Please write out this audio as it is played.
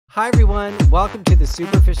Hi everyone, welcome to The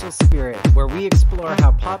Superficial Spirit, where we explore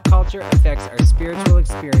how pop culture affects our spiritual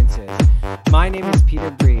experiences. My name is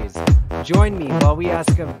Peter Breeze. Join me while we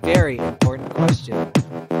ask a very important question.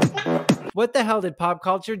 What the hell did pop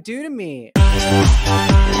culture do to me?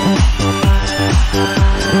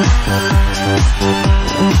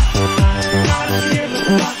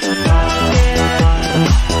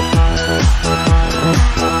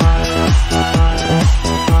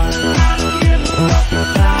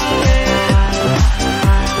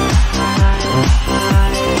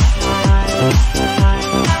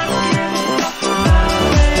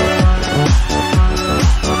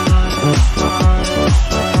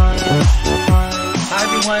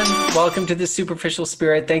 Welcome to The Superficial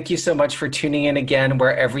Spirit. Thank you so much for tuning in again,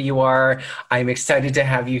 wherever you are. I'm excited to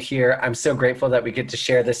have you here. I'm so grateful that we get to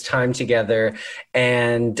share this time together.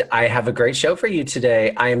 And I have a great show for you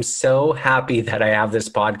today. I am so happy that I have this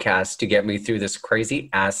podcast to get me through this crazy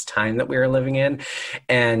ass time that we are living in.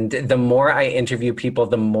 And the more I interview people,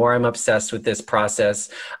 the more I'm obsessed with this process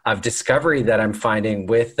of discovery that I'm finding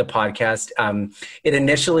with the podcast. It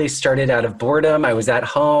initially started out of boredom. I was at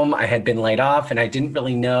home. I had been laid off and I didn't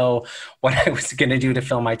really know what I was going to do to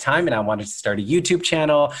fill my time. And I wanted to start a YouTube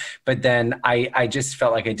channel, but then I just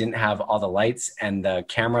felt like I didn't have all the lights and the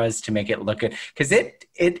cameras to make it look good. Because it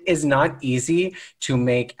is not easy to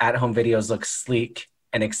make at-home videos look sleek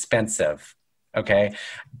and expensive. Okay.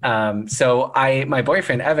 So my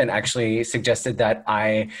boyfriend, Evan, actually suggested that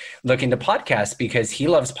I look into podcasts because he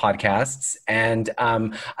loves podcasts. And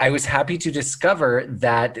I was happy to discover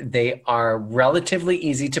that they are relatively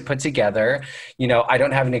easy to put together. You know, I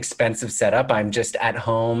don't have an expensive setup. I'm just at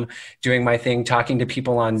home doing my thing, talking to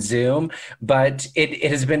people on Zoom, but it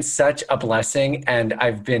has been such a blessing. And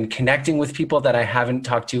I've been connecting with people that I haven't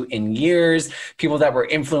talked to in years, people that were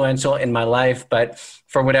influential in my life, but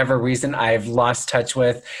for whatever reason, I've lost touch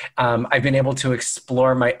with. I've been able to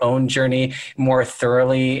explore my own journey more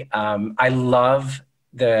thoroughly. I love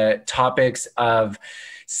the topics of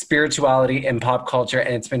spirituality and pop culture,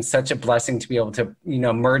 and it's been such a blessing to be able to,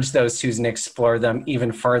 merge those two and explore them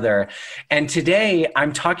even further. And today,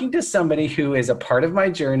 I'm talking to somebody who is a part of my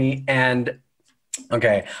journey. And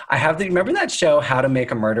okay, remember that show, How to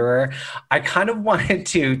Make a Murderer? I kind of wanted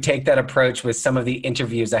to take that approach with some of the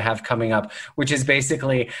interviews I have coming up, which is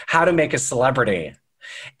basically how to make a celebrity.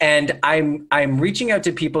 And I'm reaching out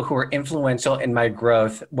to people who are influential in my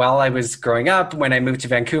growth while I was growing up, when I moved to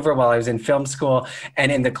Vancouver, while I was in film school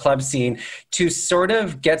and in the club scene, to sort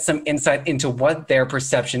of get some insight into what their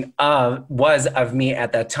perception was of me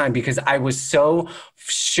at that time, because I was so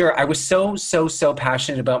sure, I was so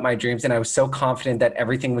passionate about my dreams, and I was so confident that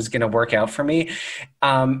everything was going to work out for me.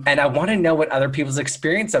 And I want to know what other people's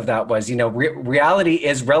experience of that was. Reality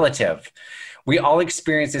is relative. We all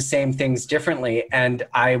experience the same things differently. And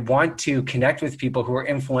I want to connect with people who were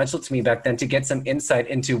influential to me back then to get some insight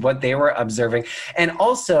into what they were observing, and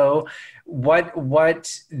also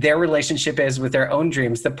what their relationship is with their own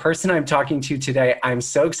dreams. The person I'm talking to today, I'm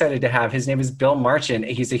so excited to have. His name is Bill Marchant.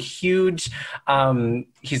 He's a huge,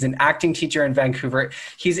 he's an acting teacher in Vancouver.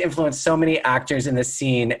 He's influenced so many actors in the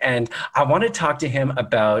scene. And I want to talk to him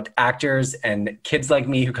about actors and kids like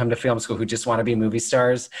me who come to film school who just want to be movie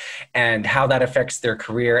stars, and how that affects their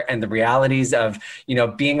career, and the realities of,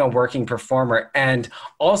 being a working performer, and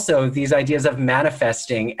also these ideas of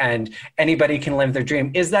manifesting and anybody can live their dream.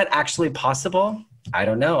 Is that actually possible? I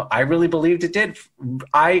don't know. I really believed it did.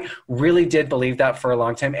 I really did believe that for a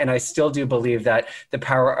long time. And I still do believe that the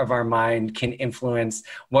power of our mind can influence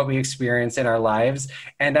what we experience in our lives.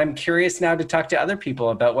 And I'm curious now to talk to other people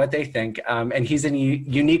about what they think. And he's in a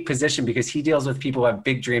unique position because he deals with people who have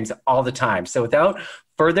big dreams all the time. So without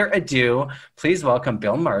further ado, please welcome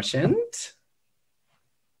Bill Marchant,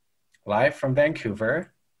 live from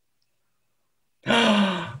Vancouver.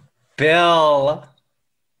 Bill.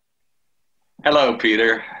 Hello,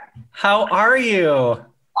 Peter. How are you?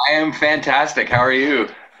 I am fantastic. How are you?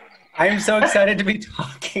 I am so excited to be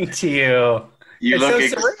talking to you. It's so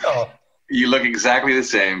surreal. You look exactly the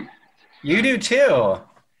same. You do too.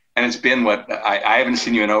 And it's been I haven't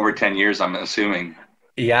seen you in over 10 years, I'm assuming.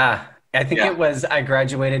 Yeah. I think it was, I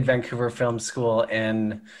graduated Vancouver Film School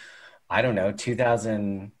in,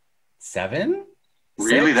 2007?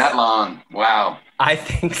 Really? That long? Wow. I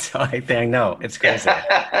think so. No, it's crazy.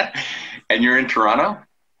 And you're in Toronto?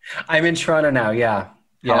 I'm in Toronto now, yeah.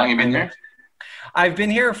 How long have you been there? I've been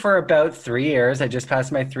here for about 3 years. I just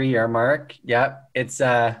passed my 3-year mark. Yep. It's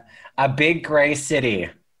a big gray city.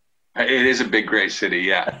 It is a big gray city,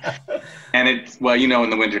 yeah. And in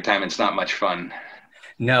the wintertime, it's not much fun.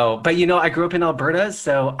 No, but you know, I grew up in Alberta,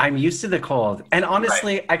 so I'm used to the cold. And Right.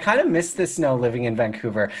 honestly, I kind of miss the snow living in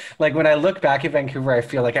Vancouver. Like when I look back at Vancouver, I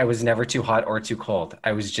feel like I was never too hot or too cold.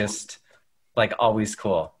 I was just like always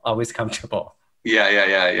cool, always comfortable.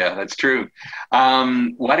 Yeah. That's true.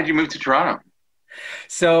 Why did you move to Toronto?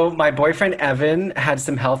 So my boyfriend Evan had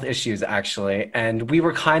some health issues actually, and we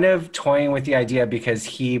were kind of toying with the idea because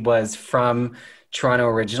he was from Toronto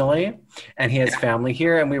originally and he has Yeah. family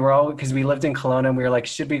here, and we were all because we lived in Kelowna and we were like,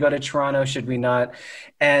 should we go to Toronto? Should we not?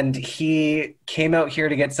 And he came out here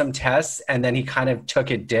to get some tests and then he kind of took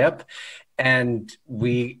a dip and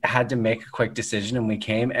we had to make a quick decision and we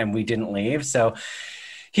came and we didn't leave. So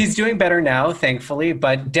he's doing better now, thankfully,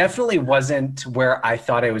 but definitely wasn't where I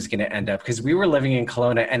thought I was going to end up because we were living in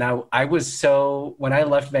Kelowna and I was so, when I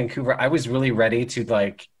left Vancouver, I was really ready to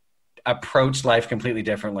like approach life completely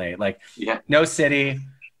differently. Like, Yeah. no city.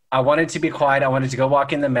 I wanted to be quiet. I wanted to go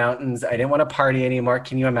walk in the mountains. I didn't want to party anymore.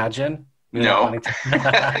 Can you imagine me not No. wanting to?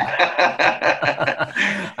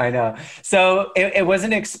 I know. So it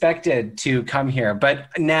wasn't expected to come here. But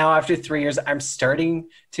now, after 3 years, I'm starting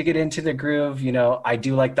to get into the groove. You know, I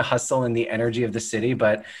do like the hustle and the energy of the city,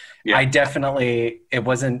 but Yeah. I definitely, it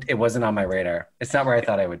wasn't on my radar. It's not where I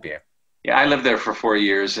thought I would be. Yeah. I lived there for 4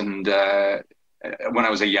 years, and when I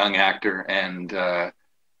was a young actor, and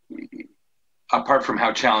apart from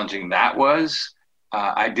how challenging that was,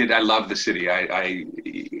 I love the city.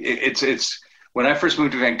 It's when I first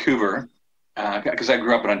moved to Vancouver, because I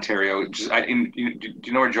grew up in Ontario. Do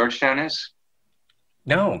you know where Georgetown is?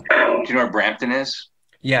 No. Do you know where Brampton is?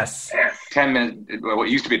 Yes. 10 minute, well, it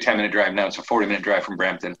used to be a 10-minute drive. Now it's a 40-minute drive from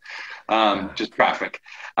Brampton. Uh, Just traffic.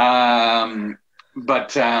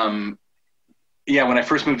 But yeah, when I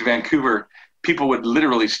first moved to Vancouver, people would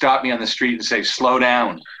literally stop me on the street and say, "Slow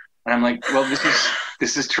down." And I'm like, well,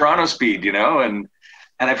 this is Toronto speed, you know? And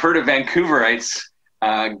I've heard of Vancouverites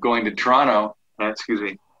going to Toronto, excuse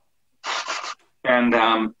me, and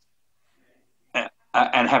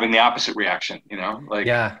and having the opposite reaction, you know, like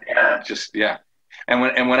yeah. just yeah. And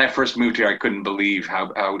when I first moved here, I couldn't believe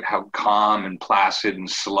how calm and placid and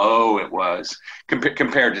slow it was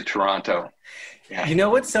compared to Toronto. Yeah, You know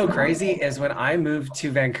what's so crazy is when I moved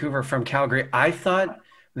to Vancouver from Calgary, I thought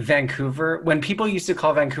Vancouver, when people used to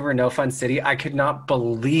call Vancouver no fun city, I could not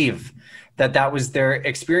believe that that was their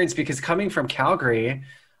experience because coming from Calgary,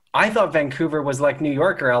 I thought Vancouver was like New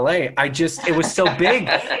York or LA. It was so big.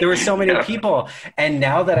 There were so many yeah, people. And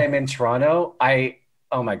now that I'm in Toronto,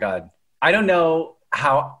 oh my God, I don't know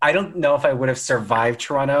if I would have survived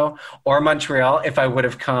Toronto or Montreal if I would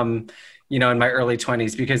have come, you know, in my early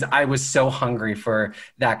 20s because I was so hungry for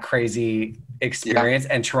that crazy yeah, experience.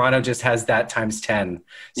 And Toronto just has that times 10.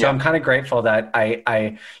 So yeah. I'm kind of grateful that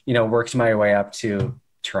you know, worked my way up to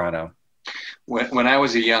Toronto. When I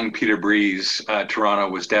was a young Peter Breeze, Toronto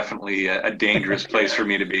was definitely a dangerous place for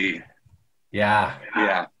me to be. Yeah.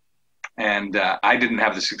 Yeah. And I didn't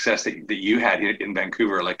have the success that you had in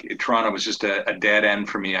Vancouver. Like Toronto was just a dead end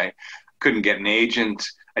for me. I couldn't get an agent.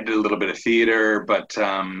 I did a little bit of theater, but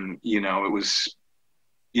you know, it was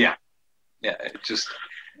yeah, yeah.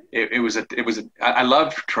 I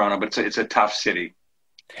loved Toronto, but it's a tough city.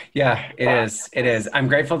 Yeah, it is. It is. I'm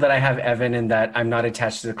grateful that I have Evan and that I'm not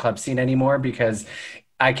attached to the club scene anymore because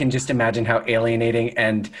I can just imagine how alienating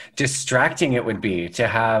and distracting it would be to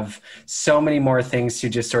have so many more things to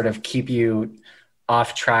just sort of keep you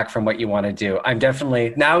off track from what you want to do. I'm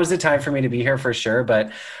definitely, now is the time for me to be here for sure,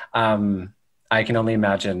 but I can only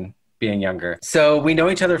imagine being younger. So we know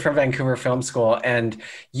each other from Vancouver Film School, and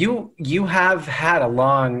you have had a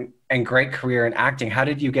long and great career in acting. How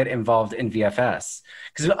did you get involved in VFS?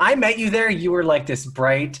 Because when I met you there, you were like this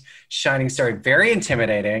bright, shining star, very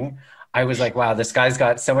intimidating. I was like, wow, this guy's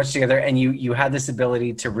got so much together, and you had this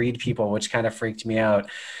ability to read people, which kind of freaked me out.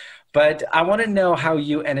 But I want to know how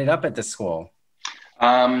you ended up at the school.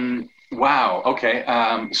 Wow.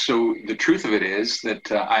 Okay. So the truth of it is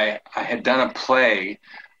that I had done a play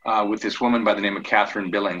with this woman by the name of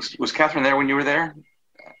Catherine Billings. Was Catherine there when you were there?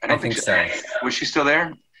 I I don't think think she so. was. She still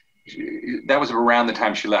there? That was around the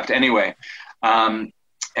time she left. Anyway, um,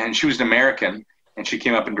 and she was an American, and she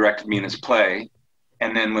came up and directed me in this play.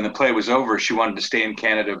 And then when the play was over, she wanted to stay in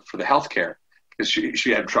Canada for the healthcare because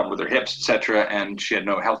she had trouble with her hips, etc., and she had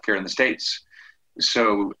no healthcare in the States.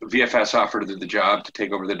 So VFS offered her the job to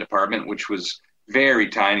take over the department, which was very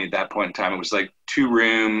tiny at that point in time. It was like 2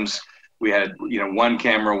 rooms. We had, you know, one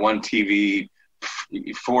camera, one TV,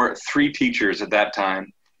 three teachers at that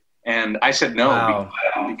time. And I said no Wow.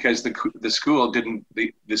 because the school didn't.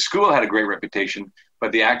 The school had a great reputation,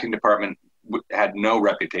 but the acting department had no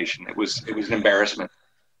reputation. It was an embarrassment.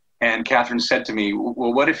 And Catherine said to me,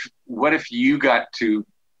 "Well, what if you got to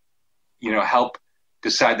help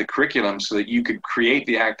decide the curriculum so that you could create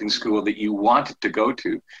the acting school that you wanted to go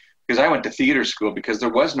to. Because I went to theater school because there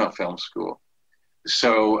was no film school.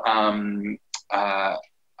 So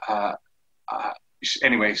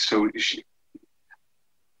anyway,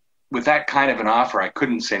 with that kind of an offer, I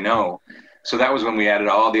couldn't say no. So that was when we added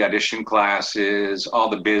all the audition classes, all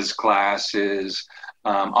the biz classes,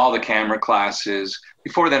 all the camera classes.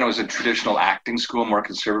 Before then, it was a traditional acting school, more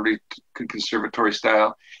conservatory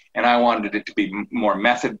style. And I wanted it to be more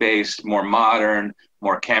method-based, more modern,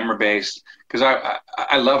 more camera-based. Because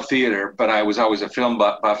I love theater, but I was always a film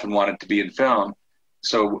buff and wanted to be in film.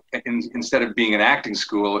 So instead of being an acting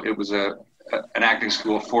school, it was an acting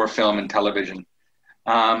school for film and television.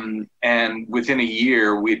 And within a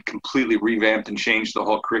year, we'd completely revamped and changed the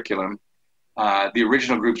whole curriculum. The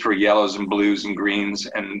original groups were yellows and blues and greens,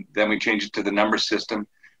 and then we changed it to the number system.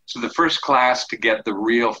 So the first class to get the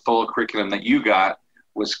real full curriculum that you got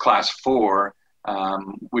was class 4,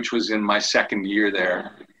 which was in my second year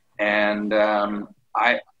there. And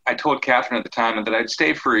I told Catherine at the time that I'd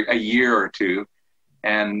stay for a year or two,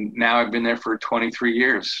 and now I've been there for 23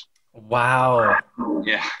 years. Wow.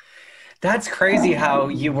 Yeah. That's crazy how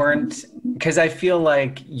you weren't, because I feel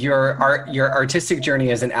like your artistic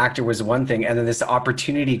journey as an actor was one thing, and then this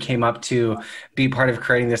opportunity came up to be part of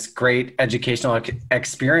creating this great educational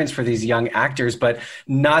experience for these young actors, but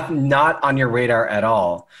not on your radar at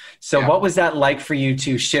all. So yeah. What was that like for you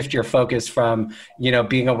to shift your focus from,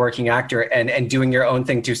 being a working actor and doing your own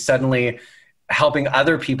thing to suddenly helping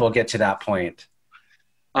other people get to that point?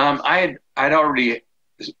 I'd already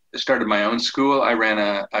started my own school. I ran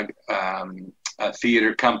a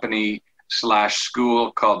theater company /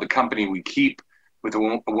 school called The Company We Keep with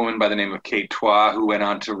a woman by the name of Kate Twa, who went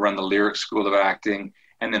on to run the Lyric School of Acting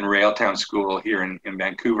and then Railtown School here in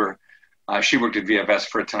Vancouver. She worked at VFS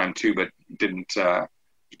for a time too, but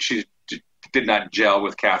she did not gel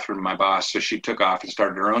with Catherine, my boss, so she took off and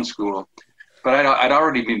started her own school. But I'd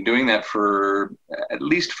already been doing that for at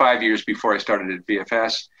least 5 years before I started at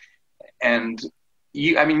VFS. And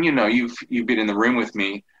you've been in the room with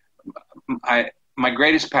me. My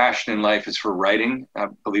greatest passion in life is for writing.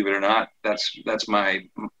 Believe it or not, that's makes my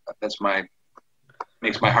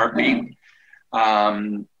heart beat.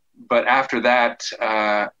 But after that,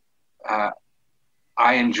 I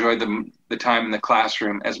enjoy the time in the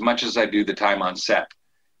classroom as much as I do the time on set.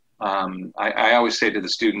 I always say to the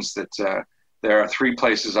students that there are 3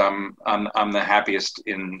 places I'm the happiest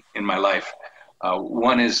in my life.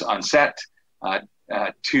 One is on set.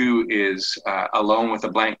 2 is alone with a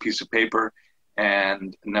blank piece of paper,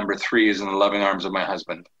 and number 3 is in the loving arms of my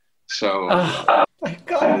husband. So, oh my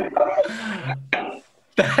God,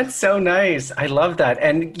 that's so nice. I love that,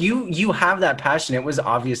 and you have that passion. It was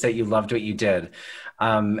obvious that you loved what you did,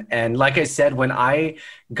 and like I said, when I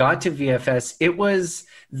got to VFS, it was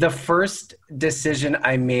the first decision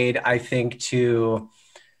I made. I think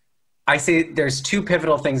I say there's 2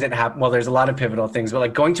 pivotal things that happen. Well, there's a lot of pivotal things, but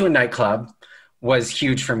like going to a nightclub was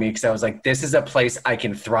huge for me because I was like, this is a place I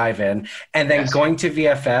can thrive in. And then going to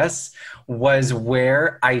VFS was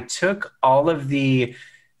where I took all of the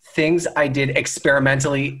things I did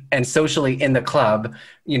experimentally and socially in the club,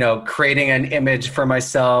 creating an image for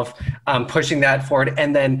myself, pushing that forward,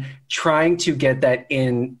 and then trying to get that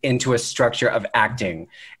into a structure of acting.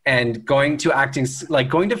 And going to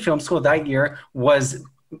film school that year was,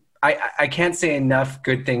 I can't say enough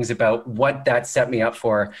good things about what that set me up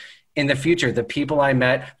for in the future. The people I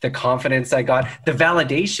met, the confidence I got, the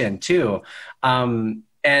validation too.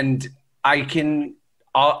 And I can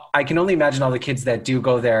only imagine all the kids that do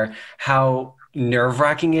go there, how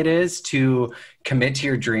nerve-wracking it is to commit to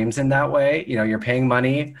your dreams in that way. You're paying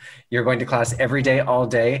money, you're going to class every day, all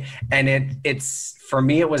day. And it's, for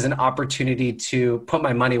me, it was an opportunity to put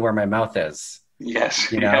my money where my mouth is. Yes.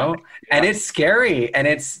 Yeah. And it's scary and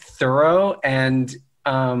it's thorough. And,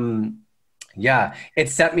 it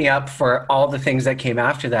set me up for all the things that came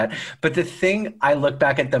after that. But the thing I look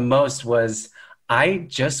back at the most was I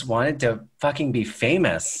just wanted to fucking be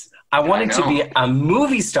famous. I wanted to be a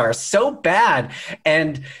movie star so bad,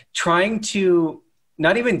 and trying to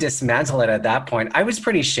not even dismantle it at that point. I was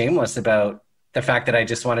pretty shameless about the fact that I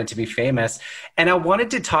just wanted to be famous. And I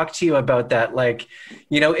wanted to talk to you about that. Like,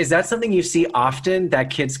 is that something you see often, that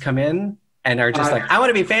kids come in and are just like, I want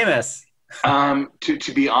to be famous?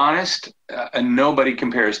 To be honest, nobody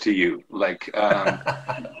compares to you. Like,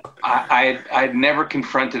 I'd never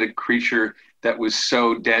confronted a creature that was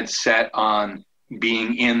so dead set on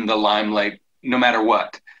being in the limelight, no matter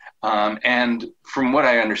what. And from what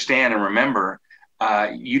I understand and remember,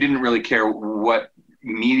 you didn't really care what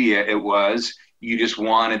media it was. you just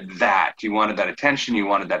wanted that. You wanted that attention. You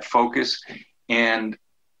wanted that focus. And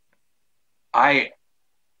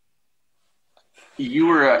you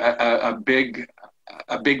were a big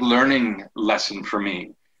learning lesson for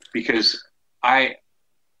me, because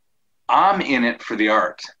I'm in it for the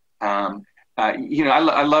art. I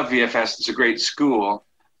love VFS. It's a great school,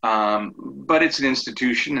 but it's an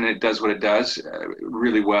institution and it does what it does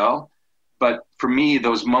really well. But for me,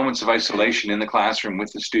 those moments of isolation in the classroom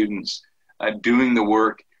with the students, doing the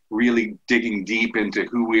work, really digging deep into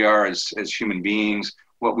who we are as human beings,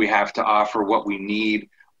 what we have to offer, what we need,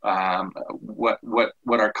 what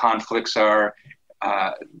our conflicts are,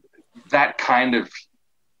 that kind of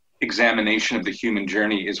examination of the human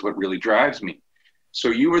journey is what really drives me. So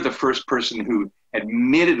you were the first person who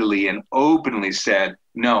admittedly and openly said,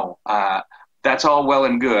 no, that's all well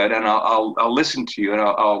and good, and I'll listen to you and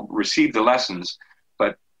I'll receive the lessons,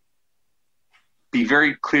 but be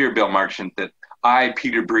very clear, Bill Marchant, that I,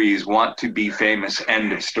 Peter Breeze, want to be famous,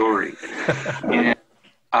 end of story. And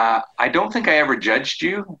I don't think I ever judged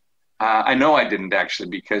you. I know I didn't, actually,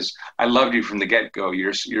 because I loved you from the get-go.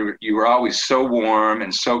 You were always so warm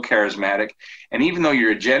and so charismatic, and even though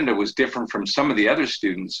your agenda was different from some of the other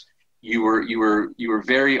students, you were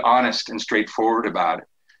very honest and straightforward about it.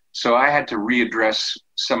 So I had to readdress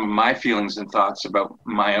some of my feelings and thoughts about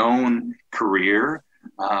my own career,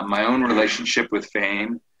 my own relationship with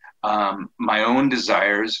fame, my own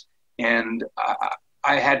desires, and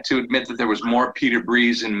I had to admit that there was more Peter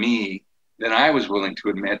Breeze in me than I was willing to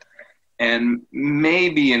admit. And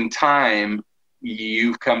maybe in time,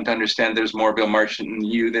 you've come to understand there's more Bill Marchant in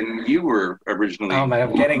you than you were originally. Oh my,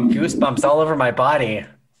 I'm getting goosebumps all over my body.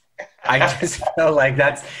 I just feel like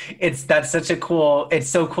it's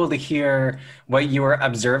so cool to hear what you were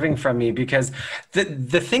observing from me, because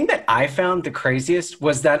the thing that I found the craziest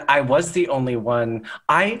was that I was the only one.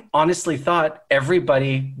 I honestly thought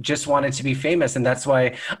everybody just wanted to be famous. And that's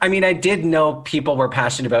why, I mean, I did know people were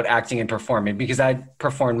passionate about acting and performing because I'd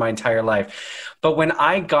performed my entire life. But when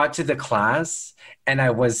I got to the class and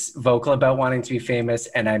I was vocal about wanting to be famous,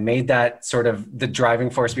 and I made that sort of the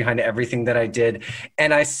driving force behind everything that I did,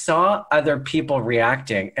 and I saw other people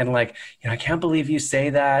reacting and like, I can't believe you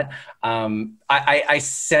say that. I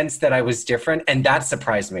sensed that I was different, and that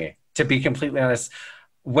surprised me, to be completely honest.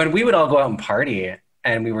 When we would all go out and party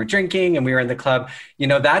and we were drinking and we were in the club,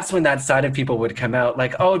 that's when that side of people would come out,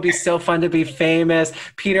 like, oh, it'd be so fun to be famous.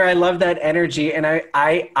 Peter, I love that energy. And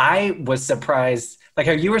I was surprised, like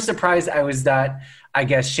how you were surprised I was that, I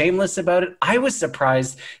guess, shameless about it. I was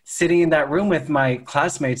surprised sitting in that room with my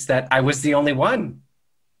classmates that I was the only one.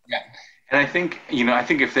 Yeah. And I think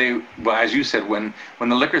if well, as you said, when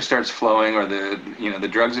the liquor starts flowing, or the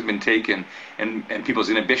drugs have been taken and people's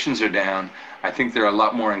inhibitions are down, I think they're a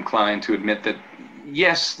lot more inclined to admit that,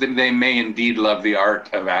 yes, they may indeed love the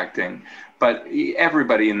art of acting, but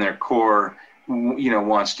everybody in their core,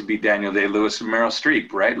 wants to be Daniel Day-Lewis and Meryl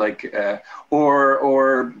Streep, right? Like,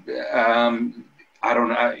 or I don't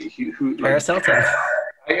know who. Paris Hilton.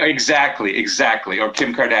 Exactly. Or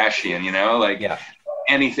Kim Kardashian. Yeah.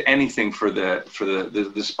 Anything for the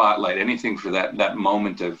spotlight, anything for that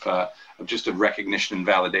moment of just of recognition and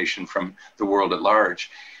validation from the world at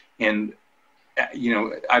large. And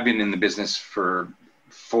I've been in the business for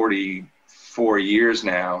 44 years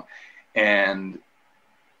now, and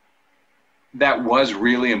that was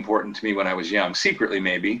really important to me when I was young, secretly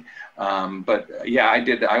maybe. But yeah, I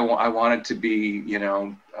did. I wanted to be,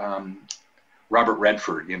 Robert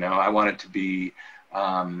Redford. I wanted to be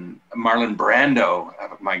Marlon Brando.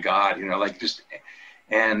 Oh, my God,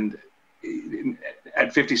 and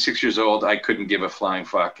at 56 years old, I couldn't give a flying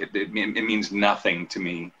fuck. It means nothing to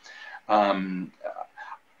me.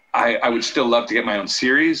 I would still love to get my own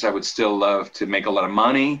series. I would still love to make a lot of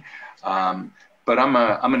money. But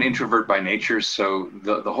I'm an introvert by nature, so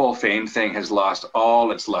the whole fame thing has lost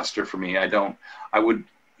all its luster for me. I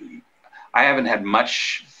haven't had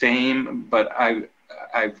much fame, but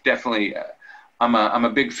I've definitely, I'm a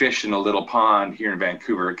big fish in a little pond here in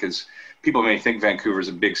Vancouver, because people may think Vancouver is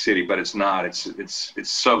a big city, but it's not. It's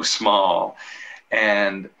so small.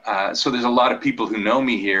 And so there's a lot of people who know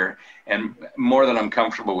me here, and more than I'm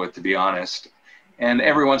comfortable with, to be honest. And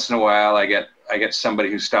every once in a while, I get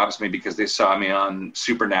somebody who stops me because they saw me on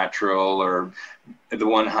Supernatural or The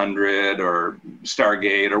 100 or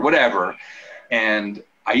Stargate or whatever. And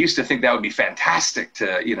I used to think that would be fantastic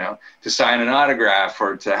to sign an autograph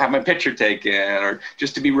or to have my picture taken or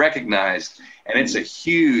just to be recognized. And it's a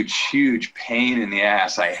huge, huge pain in the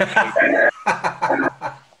ass. I hate it.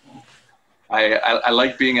 I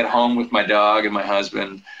like being at home with my dog and my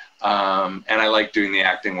husband. And I like doing the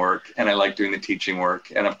acting work, and I like doing the teaching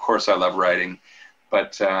work. And of course I love writing.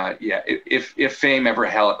 But yeah, if fame ever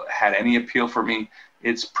had any appeal for me,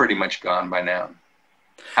 it's pretty much gone by now.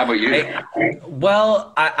 How about you?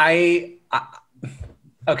 Well,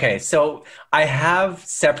 okay, so I have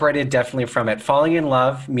separated definitely from it. Falling in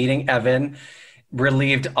love, meeting Evan,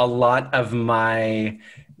 relieved a lot of my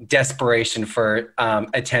desperation for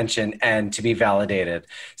attention and to be validated.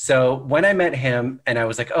 So when I met him and I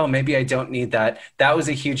was like, oh, maybe I don't need that, that was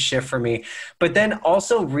a huge shift for me. But then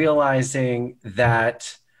also realizing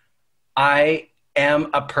that I am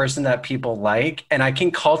a person that people like, and I can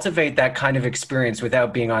cultivate that kind of experience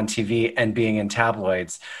without being on TV and being in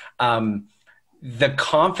tabloids. The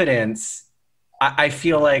confidence, I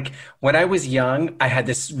feel like when I was young, I had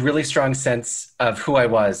this really strong sense of who I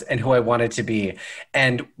was and who I wanted to be.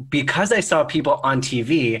 And because I saw people on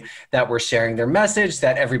TV that were sharing their message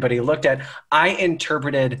that everybody looked at, I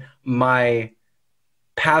interpreted my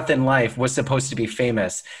path in life was supposed to be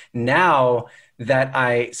famous. Now that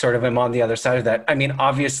I sort of am on the other side of that, I mean,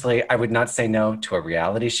 obviously, I would not say no to a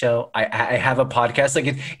reality show. I have a podcast,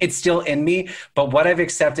 like it's still in me. But what I've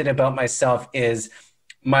accepted about myself is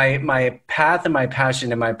my path and my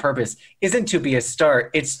passion and my purpose isn't to be a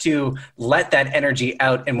star. It's to let that energy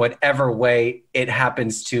out in whatever way it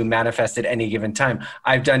happens to manifest at any given time.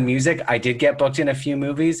 I've done music. I did get booked in a few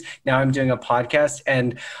movies. Now I'm doing a podcast,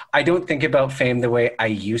 and I don't think about fame the way I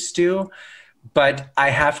used to. But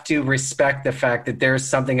I have to respect the fact that there's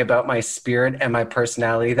something about my spirit and my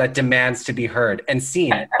personality that demands to be heard and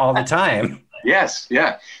seen all the time. Yes,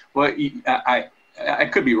 yeah. Well, I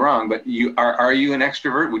could be wrong, but are you an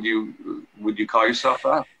extrovert? Would you call yourself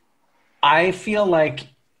that? I feel like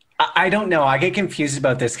I don't know. I get confused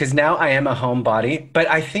about this because now I am a homebody, but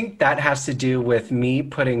I think that has to do with me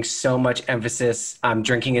putting so much emphasis on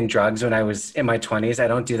drinking and drugs when I was in my 20s. I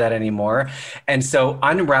don't do that anymore. And so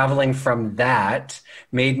unraveling from that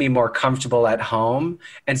made me more comfortable at home.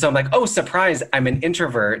 And so I'm like, oh, surprise, I'm an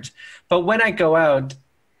introvert. But when I go out,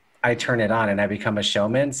 I turn it on and I become a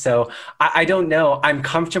showman. So I don't know. I'm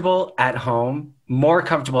comfortable at home, more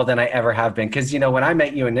comfortable than I ever have been. Because, when I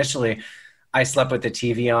met you initially, I slept with the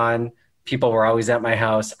TV on. People were always at my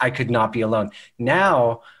house. I could not be alone.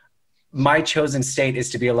 Now, my chosen state is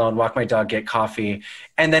to be alone, walk my dog, get coffee.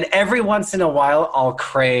 And then every once in a while, I'll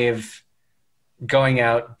crave going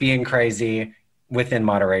out, being crazy within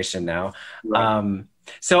moderation now. Right.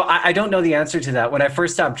 So I don't know the answer to that. When I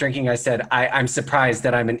first stopped drinking, I said, I'm surprised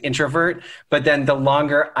that I'm an introvert. But then the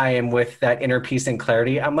longer I am with that inner peace and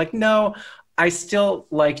clarity, I'm like, no, I still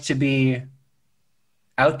like to be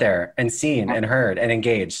out there and seen and heard and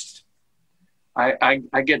engaged. I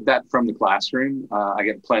get that from the classroom. I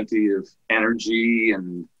get plenty of energy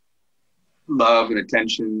and love and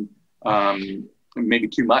attention, maybe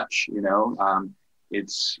too much,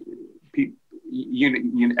 it's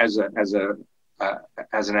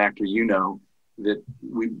as an actor, that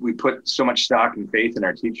we put so much stock and faith in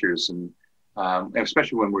our teachers, and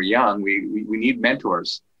especially when we're young, we need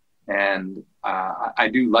mentors. And I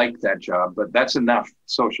do like that job, but that's enough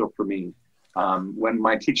social for me. When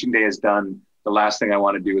my teaching day is done, the last thing I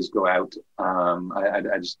want to do is go out.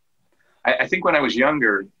 I think when I was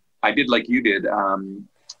younger, I did like you did.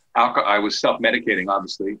 I was self-medicating,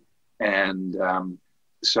 obviously, and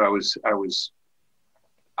so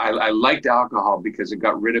I liked alcohol because it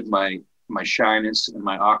got rid of my shyness and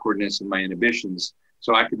my awkwardness and my inhibitions,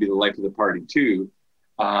 so I could be the life of the party too.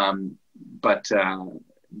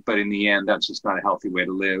 But in the end, that's just not a healthy way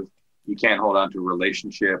to live. You can't hold on to a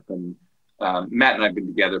relationship. And Matt and I have been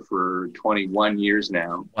together for 21 years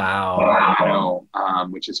now. Wow.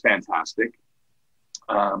 Which is fantastic.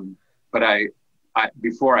 But I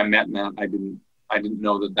before I met Matt, I didn't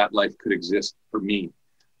know that life could exist for me.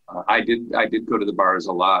 I did go to the bars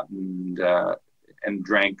a lot and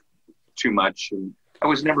drank too much. And I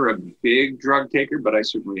was never a big drug taker, but I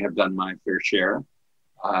certainly have done my fair share.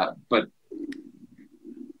 But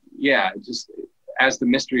yeah, just as the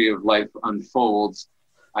mystery of life unfolds,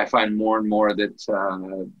 I find more and more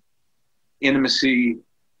that intimacy,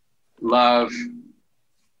 love,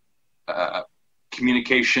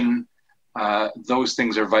 communication, those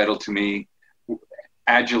things are vital to me.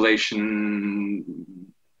 Adulation,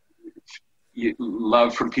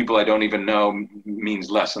 love from people I don't even know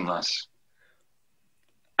means less and less.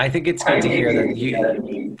 I think it's good to hear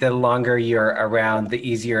that the longer you're around, the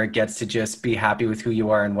easier it gets to just be happy with who you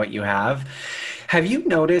are and what you have. Have you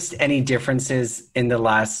noticed any differences in the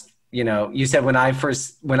last, you said when I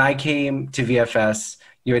came to VFS,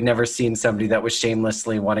 you had never seen somebody that was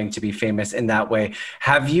shamelessly wanting to be famous in that way.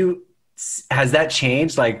 Has that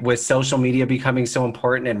changed? Like with social media becoming so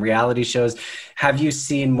important and reality shows, have you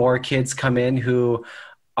seen more kids come in who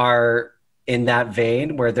are in that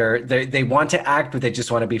vein where they want to act, but they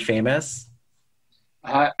just want to be famous?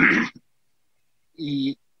 Uh,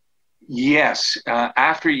 yes.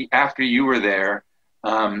 After you were there,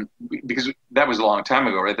 because that was a long time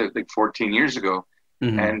ago, right? Like 14 years ago.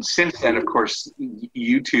 Mm-hmm. And since then, of course,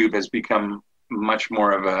 YouTube has become much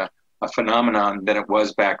more of a phenomenon than it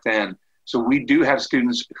was back then. So we do have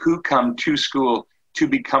students who come to school to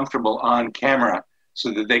be comfortable on camera so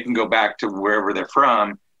that they can go back to wherever they're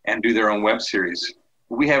from and do their own web series.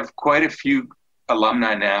 We have quite a few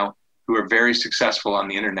alumni now who are very successful on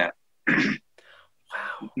the internet.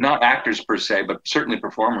 Wow. Not actors per se, but certainly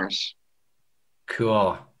performers.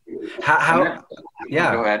 Cool. How Go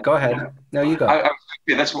yeah, ahead. go ahead. No, you go.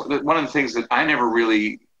 That's one of the things that I never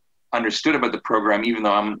really understood about the program, even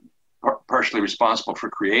though I'm partially responsible for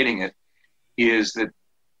creating it, is that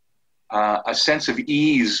a sense of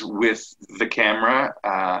ease with the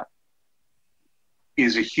camera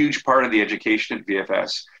is a huge part of the education at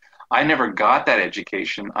VFS. I never got that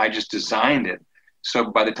education. I just designed it. So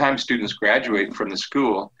by the time students graduate from the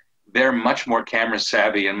school, they're much more camera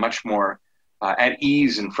savvy and much more at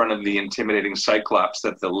ease in front of the intimidating cyclops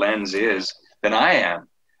that the lens is than I am.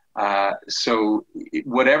 So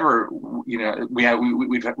whatever, we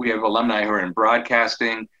have alumni who are in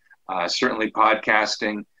broadcasting, certainly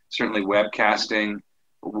podcasting, certainly webcasting,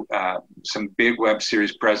 some big web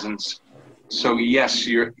series presence. So yes,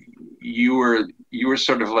 you were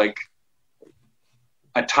sort of like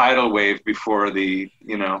a tidal wave before the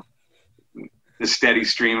steady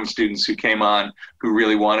stream of students who came on who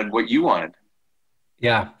really wanted what you wanted.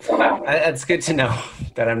 Yeah, that's good to know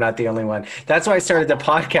that I'm not the only one. That's why I started the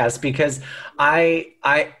podcast, because I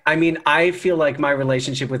mean, I feel like my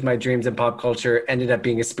relationship with my dreams and pop culture ended up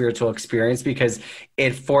being a spiritual experience because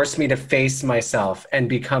it forced me to face myself and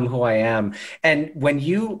become who I am. And when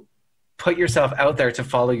you put yourself out there to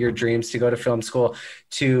follow your dreams, to go to film school,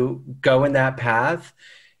 to go in that path,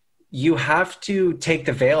 you have to take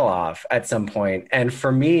the veil off at some point. And for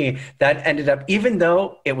me, that ended up, even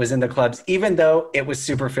though it was in the clubs, even though it was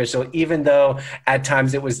superficial, even though at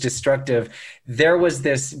times it was destructive, there was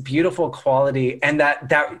this beautiful quality and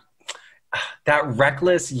that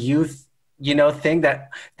reckless youth, thing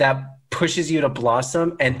that pushes you to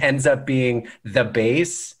blossom and ends up being the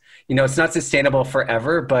base. It's not sustainable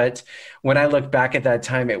forever, but when I look back at that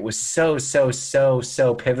time, it was so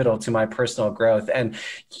pivotal to my personal growth. And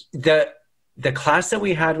the class that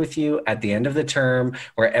we had with you at the end of the term,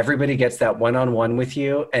 where everybody gets that one-on-one with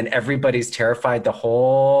you and everybody's terrified the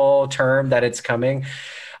whole term that it's coming.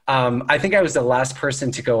 I think I was the last person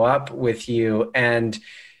to go up with you, and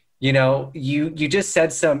you just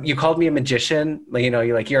said you called me a magician,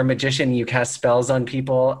 you're a magician, you cast spells on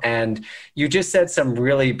people. And you just said some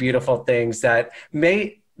really beautiful things that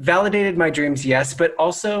validated my dreams. Yes. But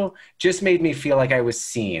also just made me feel like I was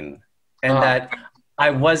seen and that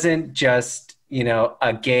I wasn't just,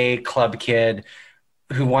 a gay club kid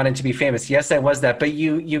who wanted to be famous. Yes, I was that, but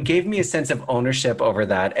you gave me a sense of ownership over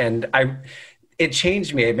that. And it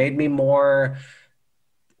changed me. It made me more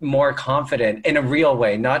confident in a real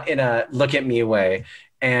way, not in a look at me way.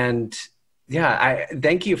 And yeah, I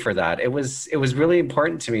thank you for that. It was really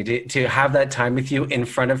important to me to have that time with you in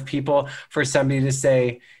front of people, for somebody to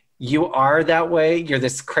say, you are that way. You're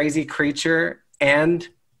this crazy creature, and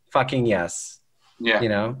fucking yes.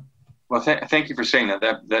 Yeah. Well, thank you for saying that,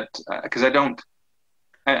 because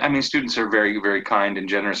I mean, students are very, very kind and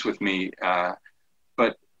generous with me.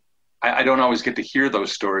 But I don't always get to hear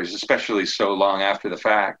those stories, especially so long after the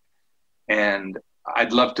fact. And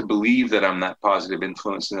I'd love to believe that I'm that positive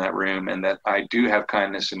influence in that room, and that I do have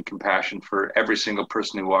kindness and compassion for every single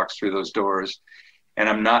person who walks through those doors. And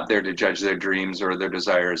I'm not there to judge their dreams or their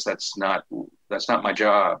desires. That's not my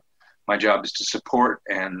job. My job is to support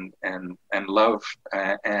and love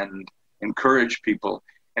and encourage people.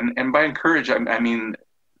 And by encourage, I mean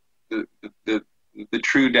the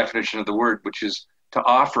true definition of the word, which is to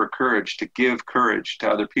offer courage, to give courage to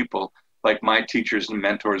other people, like my teachers and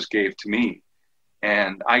mentors gave to me.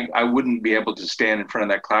 And I wouldn't be able to stand in front of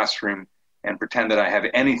that classroom and pretend that I have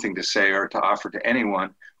anything to say or to offer to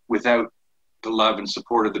anyone without the love and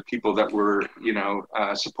support of the people that were,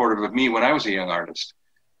 supportive of me when I was a young artist.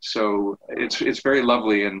 So it's very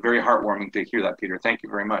lovely and very heartwarming to hear that, Peter. Thank you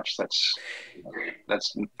very much. That's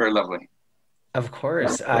very lovely. Of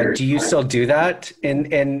course. Do you still do that?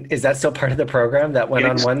 And is that still part of the program, that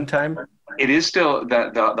one-on-one time? It is still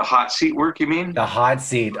the hot seat work, you mean? The hot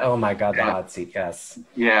seat. Oh my God, the hot seat. Yes.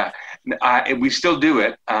 Yeah. We still do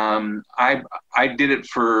it. I did it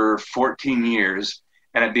for 14 years.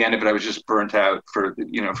 And at the end of it, I was just burnt out for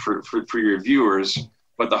your viewers.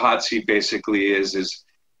 What the hot seat basically is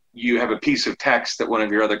you have a piece of text that one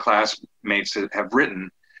of your other classmates have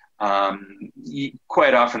written,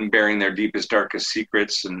 quite often bearing their deepest, darkest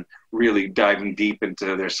secrets and really diving deep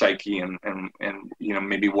into their psyche and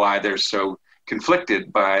maybe why they're so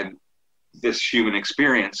conflicted by this human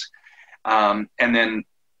experience. And then,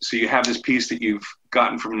 so you have this piece that you've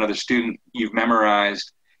gotten from another student, you've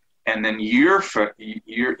memorized, and then you're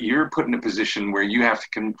put in a position where you have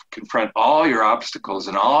to confront all your obstacles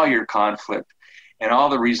and all your conflict and all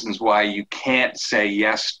the reasons why you can't say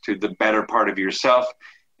yes to the better part of yourself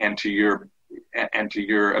and to your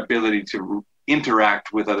ability to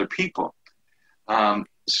interact with other people.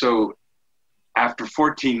 So after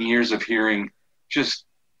 14 years of hearing just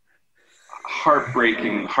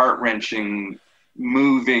heartbreaking, heart-wrenching,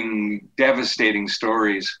 moving, devastating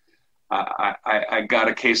stories, I got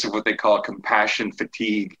a case of what they call compassion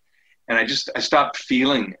fatigue. And I stopped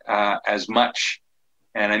feeling as much.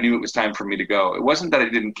 And I knew it was time for me to go. It wasn't that I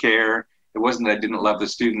didn't care. It wasn't that I didn't love the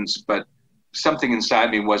students, but something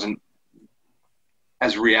inside me wasn't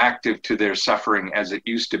as reactive to their suffering as it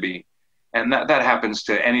used to be. And that happens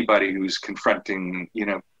to anybody who's confronting,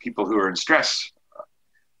 people who are in stress.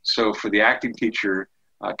 So for the acting teacher,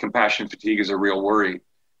 compassion fatigue is a real worry.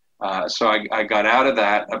 So I got out of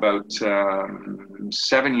that about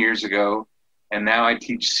 7 years ago, and now I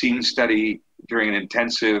teach scene study during an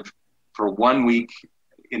intensive for 1 week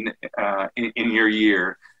in your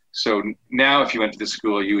year. So now if you went to the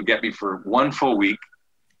school, you would get me for 1 full week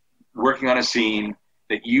working on a scene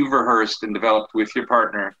that you've rehearsed and developed with your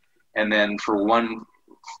partner, and then for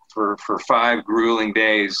 5 grueling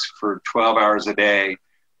days for 12 hours a day,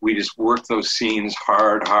 we just work those scenes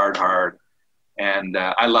hard. And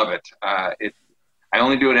I love it. I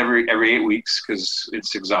only do it every 8 weeks because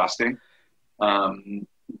it's exhausting.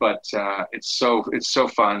 But it's so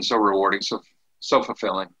fun, so rewarding, so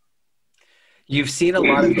fulfilling. You've seen a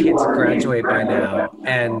lot of kids graduate by now,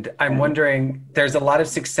 and I'm wondering, there's a lot of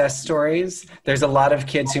success stories. There's a lot of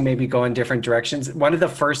kids who maybe go in different directions. One of the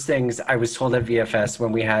first things I was told at VFS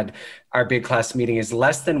when we had our big class meeting is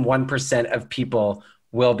less than 1% of people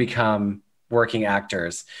will become working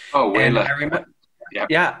actors. Oh, way and less.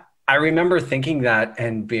 I remember thinking that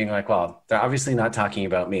and being like, well, they're obviously not talking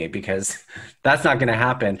about me because that's not going to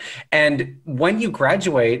happen. And when you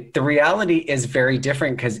graduate, the reality is very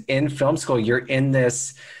different because in film school, you're in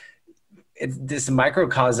this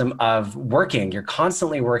microcosm of working. You're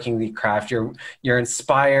constantly working the craft. You're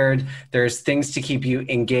inspired. There's things to keep you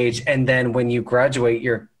engaged. And then when you graduate,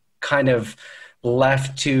 you're kind of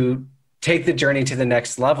left to take the journey to the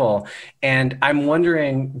next level. And I'm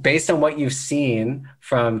wondering, based on what you've seen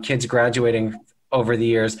from kids graduating over the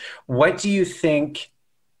years, what do you think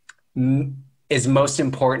is most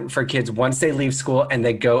important for kids once they leave school and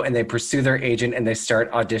they go and they pursue their agent and they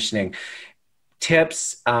start auditioning?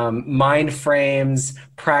 Tips, mind frames,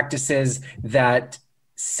 practices that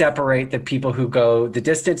separate the people who go the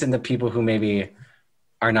distance and the people who maybe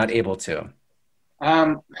are not able to?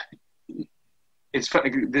 It's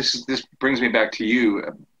funny. This brings me back to you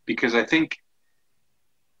because I think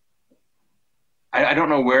I don't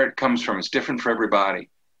know where it comes from. It's different for everybody,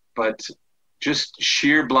 but just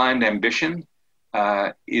sheer blind ambition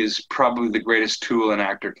is probably the greatest tool an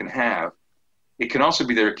actor can have. It can also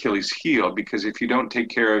be their Achilles heel because if you don't take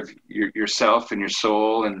care of yourself and your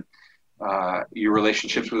soul and your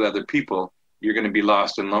relationships with other people, you're going to be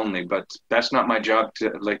lost and lonely. But that's not my job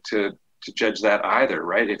to judge that either,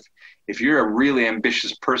 right? If you're a really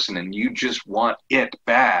ambitious person and you just want it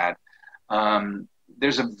bad,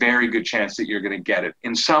 there's a very good chance that you're going to get it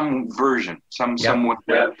in some version, some way.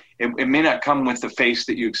 It may not come with the face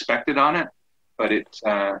that you expected on it, but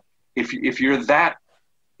if you're that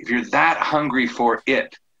hungry for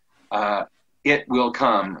it, it will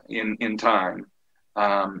come in time.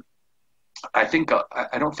 I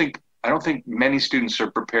don't think many students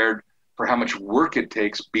are prepared for how much work it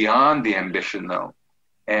takes beyond the ambition, though.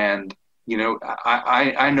 And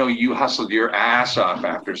I know you hustled your ass off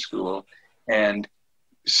after school, and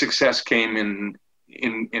success came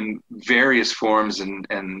in various forms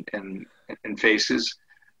and faces,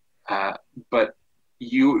 but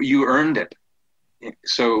you earned it.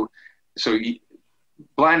 So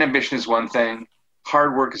blind ambition is one thing,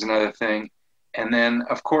 hard work is another thing, and then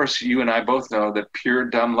of course you and I both know that pure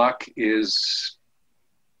dumb luck is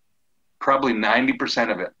probably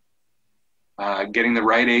 90% of it. Getting the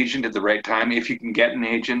right agent at the right time, if you can get an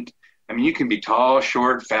agent. I mean, you can be tall,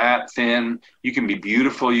 short, fat, thin. You can be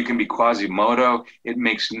beautiful. You can be Quasimodo. It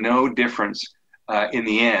makes no difference in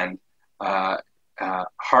the end.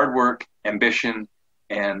 Hard work, ambition,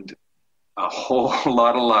 and a whole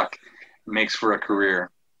lot of luck makes for a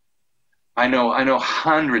career. I know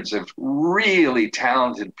hundreds of really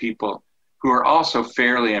talented people who are also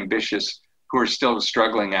fairly ambitious, who are still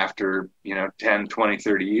struggling after, 10, 20,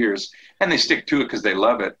 30 years, and they stick to it because they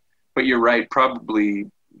love it. But you're right, probably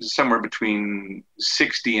somewhere between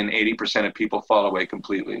 60 and 80% of people fall away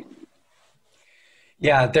completely.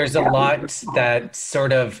 Yeah, there's a lot that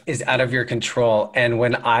sort of is out of your control. And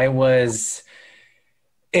when I was,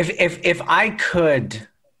 if I could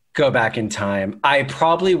go back in time, I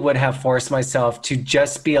probably would have forced myself to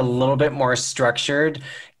just be a little bit more structured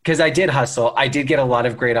because I did hustle. I did get a lot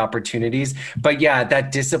of great opportunities. But yeah,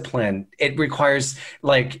 that discipline, it requires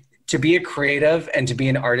like to be a creative and to be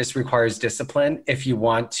an artist requires discipline if you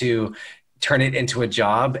want to turn it into a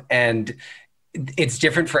job. And it's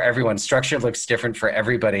different for everyone. Structure looks different for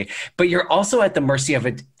everybody, but you're also at the mercy of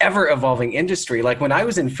an ever evolving industry. Like when I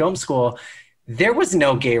was in film school, there was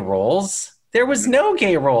no gay roles. There was no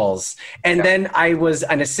gay roles. And Yeah. then I was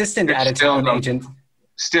an assistant There's at a still talent no, agent.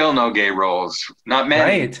 still no gay roles. Not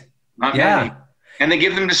many. Right. Not many. Yeah. And they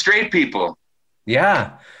give them to straight people.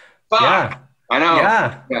 Yeah. Fuck. Yeah. I know.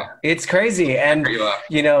 Yeah. Yeah. It's crazy. And, You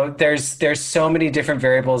up. there's so many different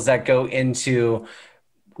variables that go into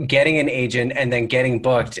getting an agent and then getting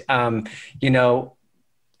booked. You know,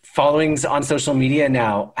 followings on social media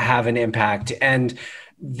now have an impact, and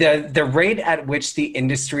the rate at which the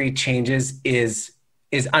industry changes is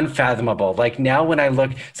unfathomable. Like now when I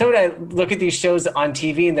look at these shows on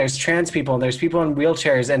TV and there's trans people and there's people in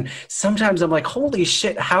wheelchairs, and sometimes I'm like, holy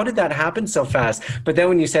shit, how did that happen so fast? But then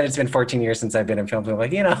when you said it's been 14 years since I've been in film, I'm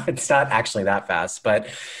like, it's not actually that fast. But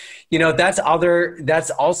that's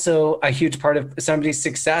also a huge part of somebody's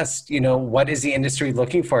success. What is the industry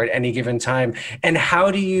looking for at any given time? And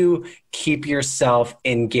how do you keep yourself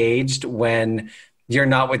engaged when you're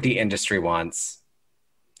not what the industry wants?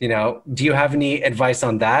 Do you have any advice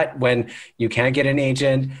on that when you can't get an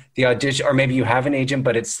agent, the audition, or maybe you have an agent,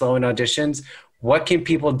 but it's slow in auditions? What can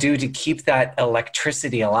people do to keep that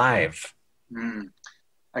electricity alive?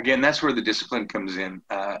 Again, that's where the discipline comes in.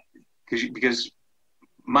 Because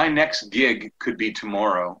my next gig could be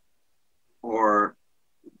tomorrow, or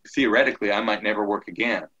theoretically, I might never work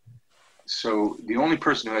again. So the only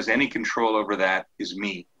person who has any control over that is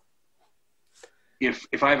me.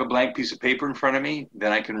 If I have a blank piece of paper in front of me,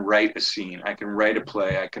 then I can write a scene, I can write a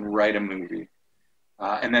play, I can write a movie.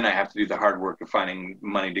 And then I have to do the hard work of finding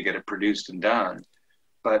money to get it produced and done.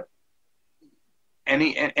 But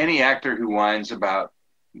any actor who whines about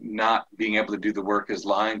not being able to do the work is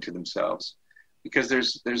lying to themselves, because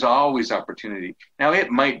there's always opportunity. Now,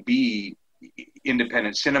 it might be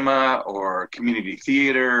independent cinema or community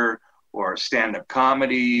theater or stand-up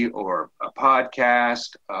comedy or a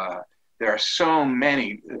podcast. There are so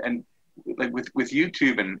many, and like with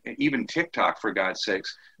YouTube and even TikTok, for God's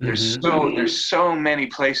sakes, there's so many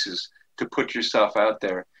places to put yourself out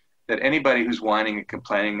there that anybody who's whining and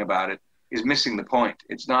complaining about it is missing the point.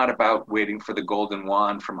 It's not about waiting for the golden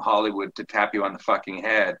wand from Hollywood to tap you on the fucking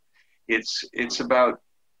head. It's about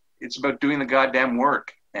doing the goddamn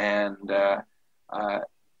work. And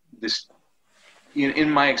this,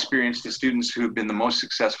 in my experience, the students who have been the most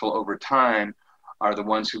successful over time are the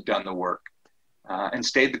ones who've done the work and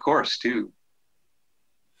stayed the course too.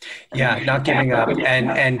 Yeah, not giving up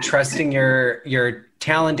and trusting your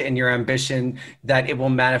talent and your ambition that it will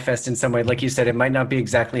manifest in some way. Like you said, it might not be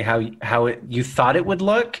exactly how you thought it would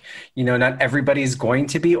look. Not everybody's going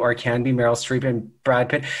to be or can be Meryl Streep and Brad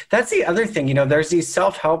Pitt. That's the other thing. There's these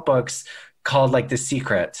self-help books called like The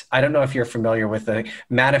Secret. I don't know if you're familiar with the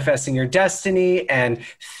manifesting your destiny and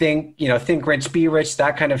think rich, be rich,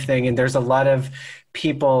 that kind of thing. And there's a lot of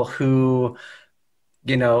people who,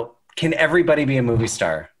 can everybody be a movie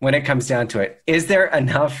star when it comes down to it? Is there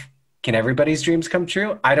enough? Can everybody's dreams come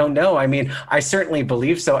true? I don't know. I mean, I certainly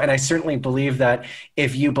believe so. And I certainly believe that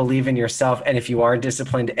if you believe in yourself and if you are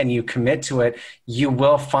disciplined and you commit to it, you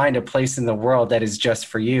will find a place in the world that is just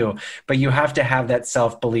for you. But you have to have that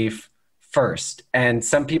self-belief first. And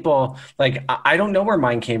some people, like, I don't know where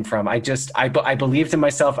mine came from. I believed in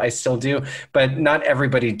myself. I still do, but not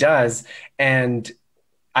everybody does. And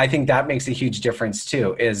I think that makes a huge difference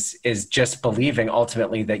too, is just believing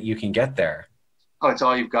ultimately that you can get there. Oh, it's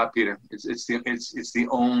all you've got, Peter. It's the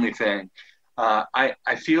only thing.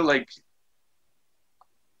 I feel like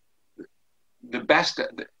the best.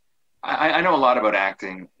 I know a lot about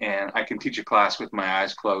acting, and I can teach a class with my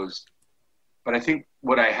eyes closed. But I think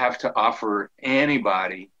what I have to offer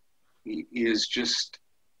anybody is just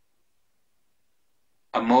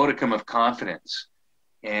a modicum of confidence.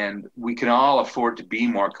 And we can all afford to be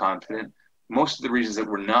more confident. Most of the reasons that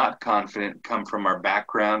we're not confident come from our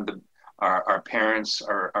background, our parents,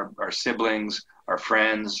 our siblings, our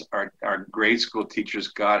friends, our grade school teachers,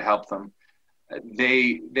 God help them.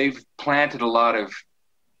 They've planted a lot of,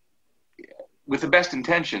 with the best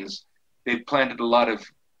intentions, they've planted a lot of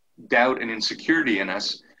doubt and insecurity in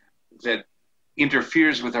us that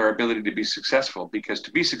interferes with our ability to be successful. Because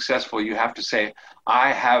to be successful, you have to say,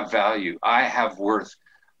 I have value, I have worth,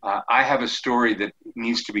 I have a story that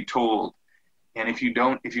needs to be told. And if you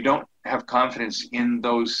don't have confidence in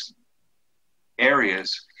those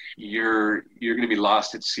areas, you're going to be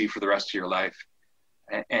lost at sea for the rest of your life.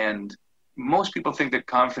 And most people think that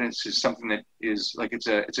confidence is something that is like it's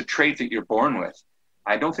a trait that you're born with.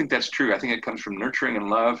 I don't think that's true. I think it comes from nurturing and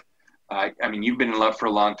love. I mean, you've been in love for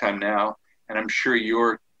a long time now, and I'm sure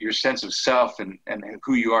your sense of self and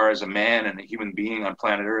who you are as a man and a human being on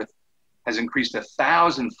planet Earth has increased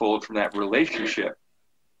 1,000-fold from that relationship.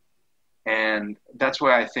 And that's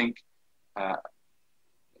why I think,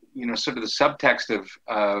 sort of the subtext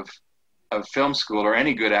of film school or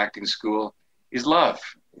any good acting school is love.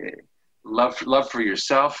 Love for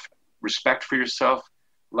yourself, respect for yourself,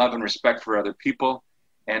 love and respect for other people,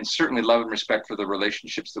 and certainly love and respect for the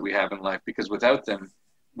relationships that we have in life, because without them,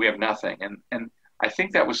 we have nothing. And I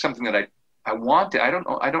think that was something that I wanted. I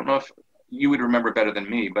don't know if you would remember better than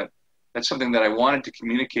me, but that's something that I wanted to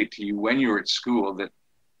communicate to you when you were at school, that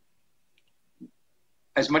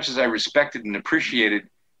as much as I respected and appreciated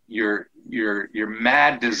your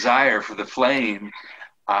mad desire for the flame,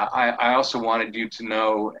 I also wanted you to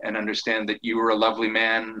know and understand that you were a lovely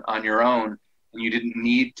man on your own, and you didn't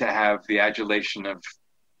need to have the adulation of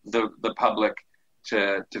the public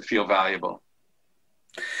to feel valuable.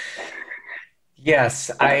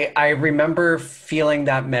 Yes, I remember feeling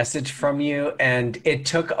that message from you, and it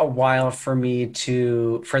took a while for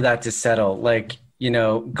that to settle. Like,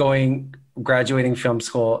 graduating film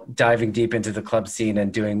school, diving deep into the club scene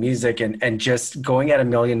and doing music and just going at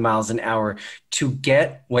 1,000,000 miles an hour to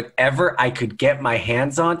get whatever I could get my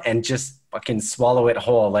hands on and just fucking swallow it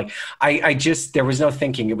whole. Like there was no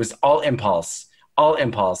thinking. It was all impulse.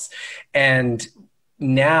 And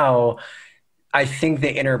now I think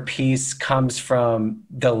the inner peace comes from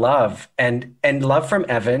the love and love from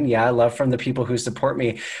Evan. Yeah, love from the people who support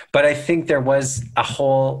me. But I think there was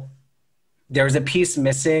a piece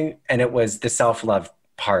missing, and it was the self-love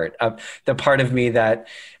part, the part of me that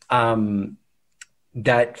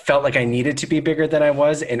felt like I needed to be bigger than I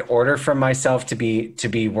was in order for myself to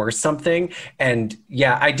be worth something. And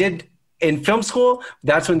yeah, I did in film school.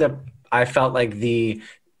 That's when I felt like the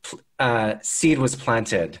seed was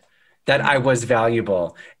planted, that I was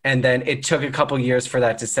valuable. And then it took a couple years for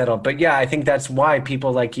that to settle. But yeah, I think that's why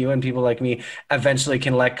people like you and people like me eventually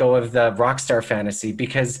can let go of the rock star fantasy.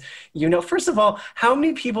 Because, first of all, how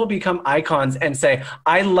many people become icons and say,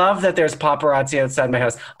 I love that there's paparazzi outside my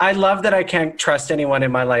house. I love that I can't trust anyone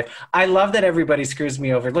in my life. I love that everybody screws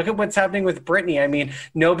me over. Look at what's happening with Britney. I mean,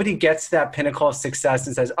 nobody gets to that pinnacle of success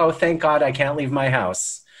and says, oh, thank God I can't leave my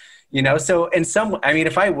house. So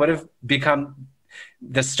if I would have become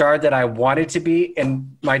the star that I wanted to be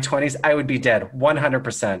in my 20s, I would be dead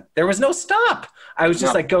 100%. There was no stop. I was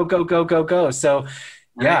just like, go, go, go, go, go. So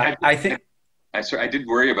yeah, I think I did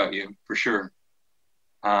worry about you for sure.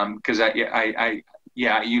 Cause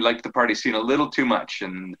you liked the party scene a little too much.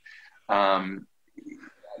 And,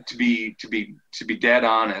 to be dead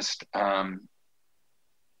honest,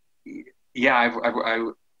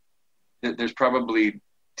 there's probably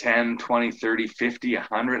 10, 20, 30, 50,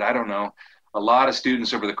 100, I don't know, a lot of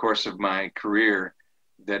students over the course of my career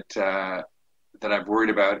that I've worried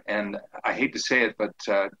about, and I hate to say it, but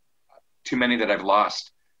too many that I've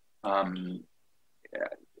lost.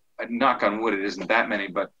 Knock on wood, it isn't that many,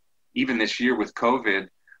 but even this year with COVID,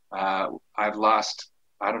 I've lost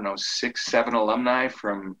 6, 7 alumni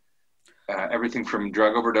from everything from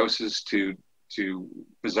drug overdoses to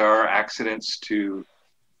bizarre accidents to.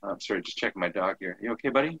 Sorry, just checking my dog here. You okay,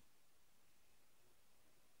 buddy?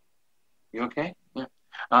 You okay? Yeah.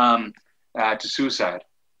 To suicide.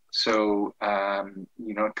 So,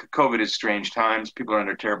 COVID is strange times. People are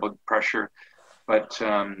under terrible pressure, but,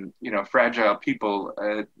 fragile people,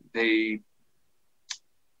 they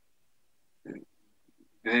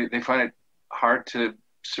find it hard to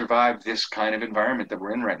survive this kind of environment that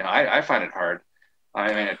we're in right now. I find it hard.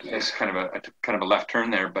 I mean, it's kind of a left turn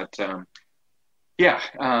there, but, to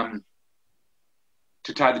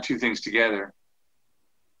tie the two things together,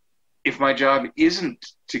 if my job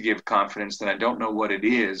isn't to give confidence, then I don't know what it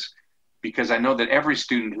is, because I know that every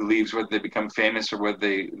student who leaves, whether they become famous or whether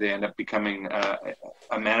they end up becoming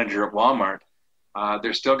a manager at Walmart,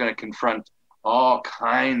 they're still going to confront all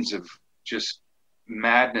kinds of just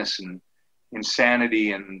madness and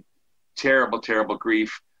insanity and terrible, terrible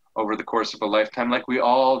grief over the course of a lifetime, like we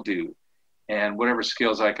all do. And whatever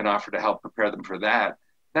skills I can offer to help prepare them for that,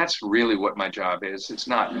 that's really what my job is. It's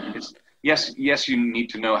not, it's, yes, you need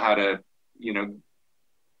to know how to, you know,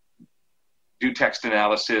 do text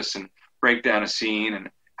analysis and break down a scene and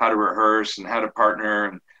how to rehearse and how to partner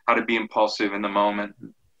and how to be impulsive in the moment,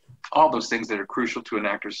 all those things that are crucial to an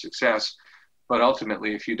actor's success. But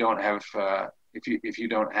ultimately, if you don't have if you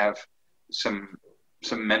don't have some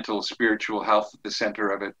mental, spiritual health at the center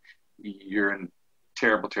of it, you're in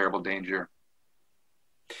terrible, terrible danger.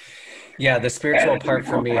 Yeah, the spiritual part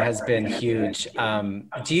for me has been huge.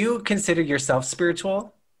 Do you consider yourself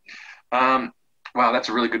spiritual? Um, wow, that's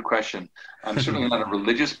a really good question. I'm certainly not a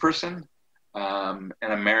religious person, and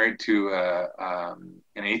I'm married to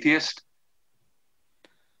an atheist.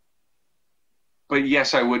 But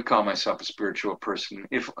yes, I would call myself a spiritual person,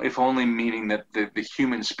 if only meaning that the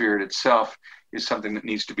human spirit itself is something that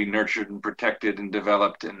needs to be nurtured and protected and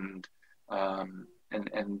developed and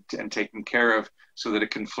taken care of so that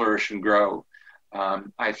it can flourish and grow.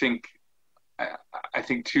 I think I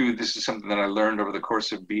think too, this is something that I learned over the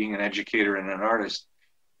course of being an educator and an artist,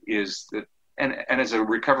 is that, and as a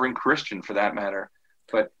recovering Christian for that matter,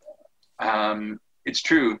 but it's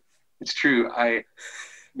true. It's true. I'm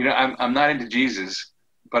not into Jesus,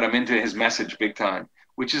 but I'm into his message big time,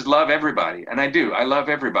 which is love everybody. And I do. I love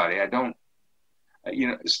everybody. I don't,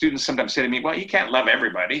 students sometimes say to me, well, you can't love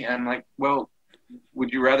everybody. And I'm like, well,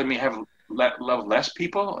 would you rather me love less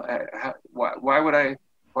people? Why would I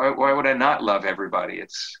not love everybody?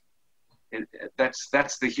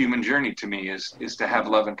 That's the human journey to me, is to have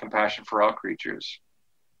love and compassion for all creatures.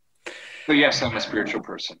 So yes, I'm a spiritual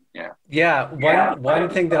person. Yeah. Yeah. One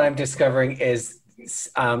thing that I'm discovering is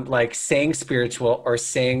like saying spiritual or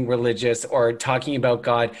saying religious or talking about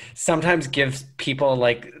God sometimes gives people,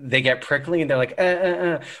 like, they get prickly and they're like,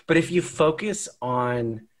 But if you focus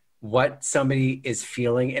on what somebody is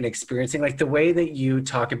feeling and experiencing, like the way that you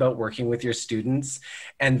talk about working with your students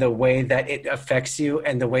and the way that it affects you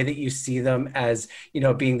and the way that you see them as,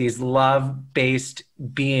 being these love-based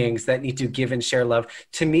beings that need to give and share love,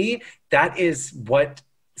 to me, that is what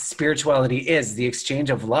spirituality is, the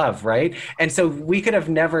exchange of love, right? And so we could have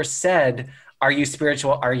never said, are you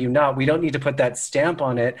spiritual? Are you not? We don't need to put that stamp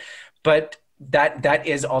on it, but that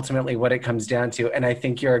is ultimately what it comes down to. And I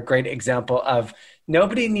think you're a great example of,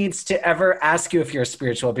 nobody needs to ever ask you if you're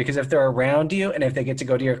spiritual, because if they're around you and if they get to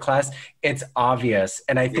go to your class, it's obvious.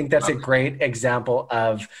 And I think that's a great example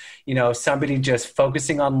of, somebody just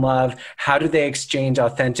focusing on love. How do they exchange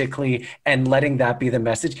authentically and letting that be the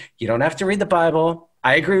message? You don't have to read the Bible.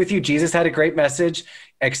 I agree with you. Jesus had a great message: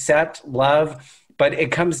 accept, love. But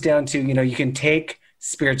it comes down to, you can take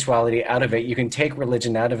spirituality out of it. You can take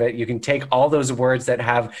religion out of it. You can take all those words that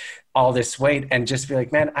have all this weight and just be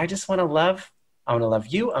like, man, I just want to love. I want to love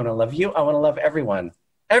you. I want to love you. I want to love everyone.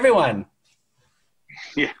 Everyone.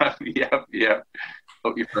 Yeah.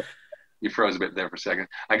 Oh, you froze a bit there for a second.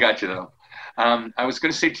 I got you though. I was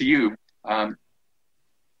going to say to you,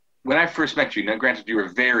 when I first met you, now granted you were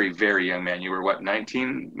a very, very young man. You were what,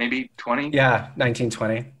 19, maybe 20? Yeah,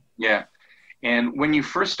 1920. Yeah. And when you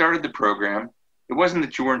first started the program, it wasn't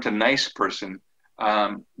that you weren't a nice person,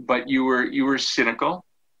 but you were cynical,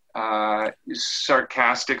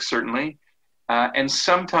 sarcastic, certainly, and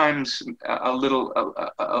sometimes a little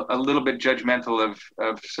bit judgmental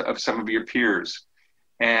of some of your peers.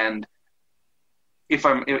 And if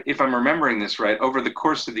I'm remembering this right, over the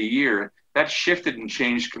course of the year, that shifted and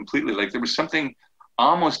changed completely. Like there was something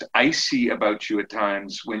almost icy about you at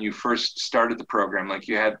times when you first started the program. Like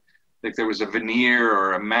you had, like there was a veneer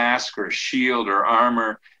or a mask or a shield or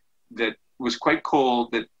armor that was quite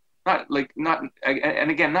cold, that not in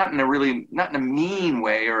a mean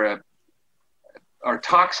way or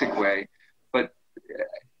toxic way, but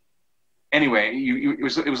anyway, it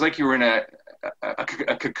was like you were in a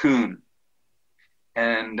cocoon,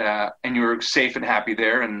 and you were safe and happy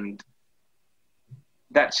there, and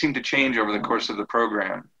that seemed to change over the course of the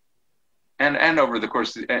program. And over the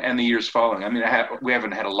course and the years following. I mean, we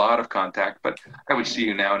haven't had a lot of contact, but I would see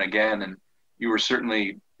you now and again, and you were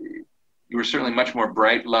certainly much more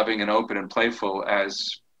bright, loving, and open and playful and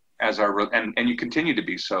you continue to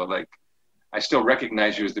be so. Like I still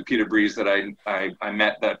recognize you as the Peter Breeze that I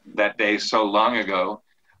met that day so long ago.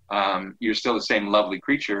 You're still the same lovely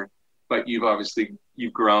creature, but you've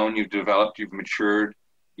grown, you've developed, you've matured,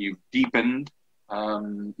 you've deepened.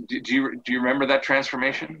 Do you remember that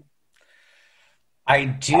transformation? I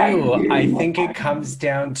do. I think it comes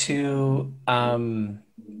down to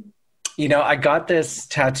You know, I got this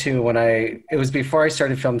tattoo it was before I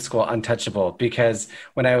started film school, Untouchable, because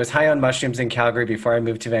when I was high on mushrooms in Calgary before I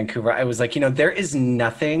moved to Vancouver, I was like, you know, there is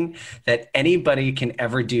nothing that anybody can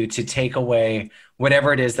ever do to take away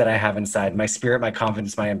whatever it is that I have inside, my spirit, my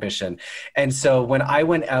confidence, my ambition. And so when I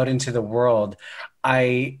went out into the world,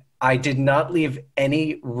 I did not leave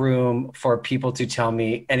any room for people to tell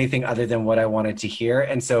me anything other than what I wanted to hear.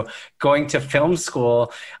 And so going to film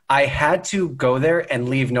school, I had to go there and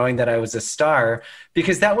leave knowing that I was a star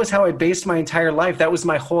because that was how I based my entire life. That was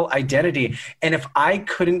my whole identity. And if I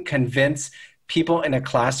couldn't convince people in a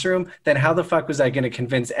classroom, then how the fuck was I going to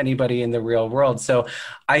convince anybody in the real world? So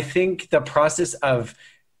I think the process of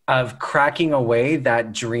cracking away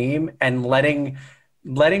that dream and letting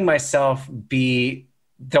myself be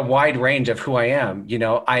the wide range of who I am. You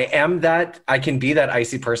know, I can be that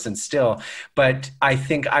icy person still, but I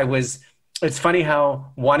think it's funny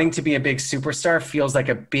how wanting to be a big superstar feels like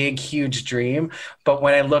a big, huge dream. But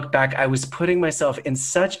when I look back, I was putting myself in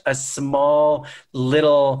such a small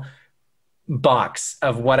little box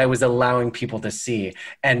of what I was allowing people to see.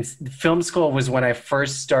 And film school was when I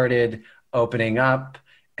first started opening up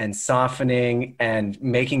and softening and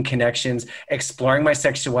making connections, exploring my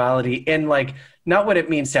sexuality in like, not what it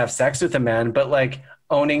means to have sex with a man, but like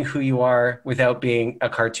owning who you are without being a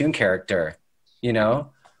cartoon character, you know?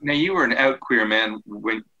 Now, you were an out queer man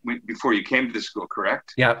before you came to the school,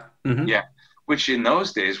 correct? Yeah. Mm-hmm. Yeah. Which in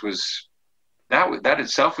those days was, that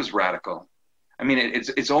itself was radical. I mean,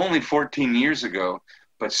 it's only 14 years ago,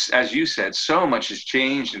 but as you said, so much has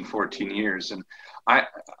changed in 14 years. And I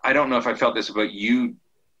don't know if I felt this about you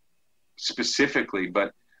specifically,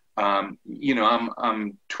 but you know,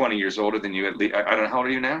 I'm 20 years older than you. At least, I don't know, how old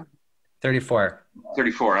are you now? 34.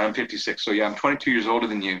 34. I'm 56. So yeah, I'm 22 years older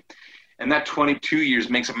than you, and that 22 years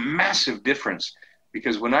makes a massive difference.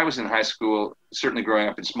 Because when I was in high school, certainly growing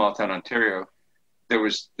up in small town Ontario, there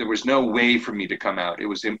was no way for me to come out. It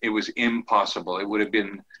was impossible. It would have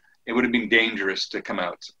been dangerous to come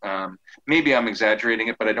out. Maybe I'm exaggerating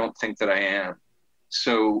it, but I don't think that I am.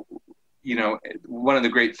 So, you know, one of the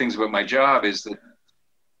great things about my job is that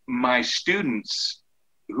my students,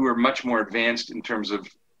 who are much more advanced in terms of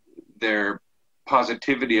their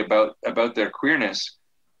positivity about their queerness,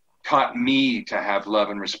 taught me to have love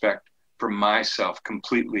and respect for myself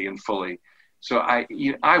completely and fully. So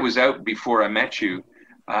I was out before I met you,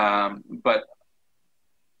 but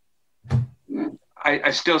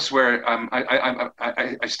I still swear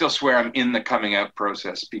I still swear I'm in the coming out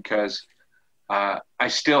process, because I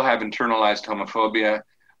still have internalized homophobia.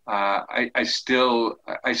 I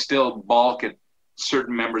still balk at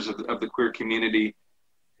certain members of the queer community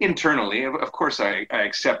internally. Of course, I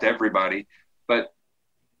accept everybody, but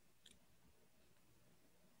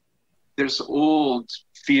there's old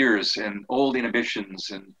fears and old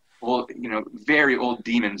inhibitions and old, you know, very old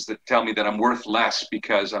demons that tell me that I'm worth less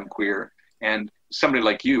because I'm queer. And somebody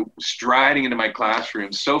like you striding into my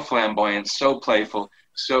classroom, so flamboyant, so playful,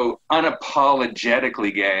 so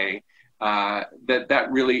unapologetically gay, that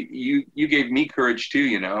really, you gave me courage too,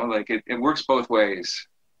 you know, like it works both ways.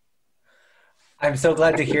 I'm so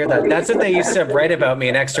glad to hear that. That's what they used to write about me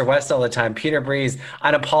in Extra West all the time. Peter Breeze,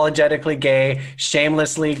 unapologetically gay,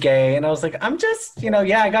 shamelessly gay. And I was like, I'm just, you know,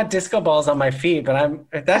 yeah, I got disco balls on my feet, but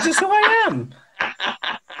that's just who I am.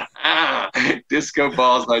 Disco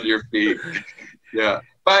balls on your feet. Yeah.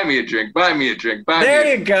 Buy me a drink. Buy me a drink.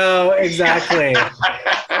 There you go. Exactly.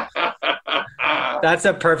 That's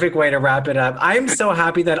a perfect way to wrap it up. I'm so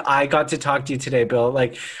happy that I got to talk to you today, Bill.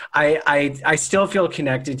 Like, I still feel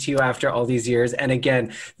connected to you after all these years. And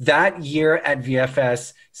again, that year at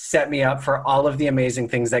VFS set me up for all of the amazing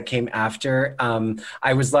things that came after.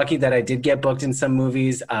 I was lucky that I did get booked in some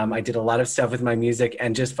movies. I did a lot of stuff with my music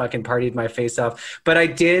and just fucking partied my face off. But I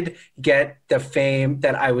did get the fame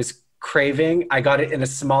that I was craving. I got it in a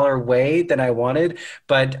smaller way than I wanted.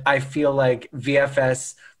 But I feel like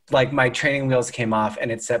VFS, like my training wheels came off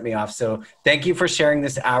and it set me off. So thank you for sharing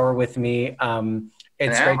this hour with me.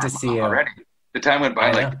 It's great to see you. Already. The time went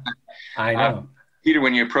by like that. I know. Peter,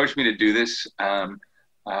 when you approached me to do this,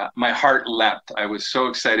 my heart leapt. I was so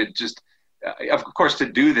excited, just of course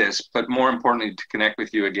to do this, but more importantly to connect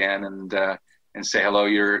with you again and say hello.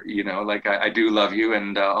 You're, you know, like I do love you,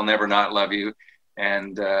 and I'll never not love you.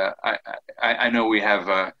 And I know we have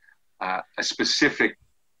a specific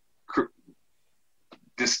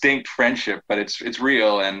distinct friendship, but it's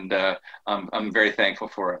real, and I'm very thankful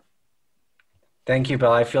for it. Thank you,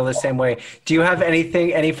 Bill. I feel the same way. Do you have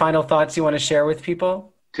any final thoughts you want to share with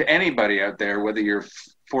people? To anybody out there, whether you're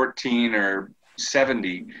 14 or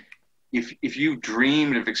 70, if you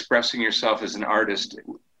dreamed of expressing yourself as an artist,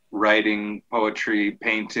 writing, poetry,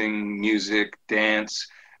 painting, music, dance,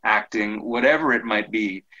 acting, whatever it might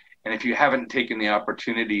be. And if you haven't taken the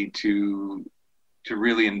opportunity to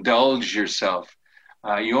really indulge yourself,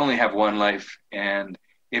 you only have one life. And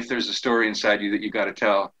if there's a story inside you that you got to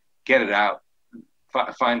tell, get it out.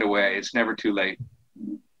 Find a way. It's never too late.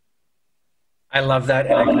 I love that,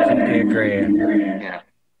 and I completely agree. Yeah.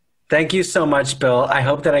 Thank you so much, Bill. I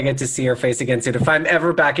hope that I get to see your face again soon. If I'm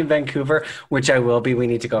ever back in Vancouver, which I will be, we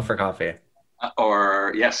need to go for coffee.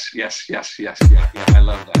 Or yes. Yeah. I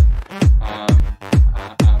love that.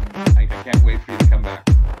 I can't wait for you to come back.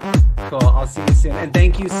 Cool. I'll see you soon. And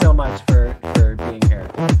thank you so much for being here.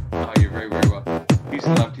 Oh, you're very, very welcome. Peace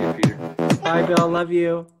and love to you, Peter. Bye, Bill. Love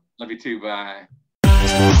you. Love you too. Bye.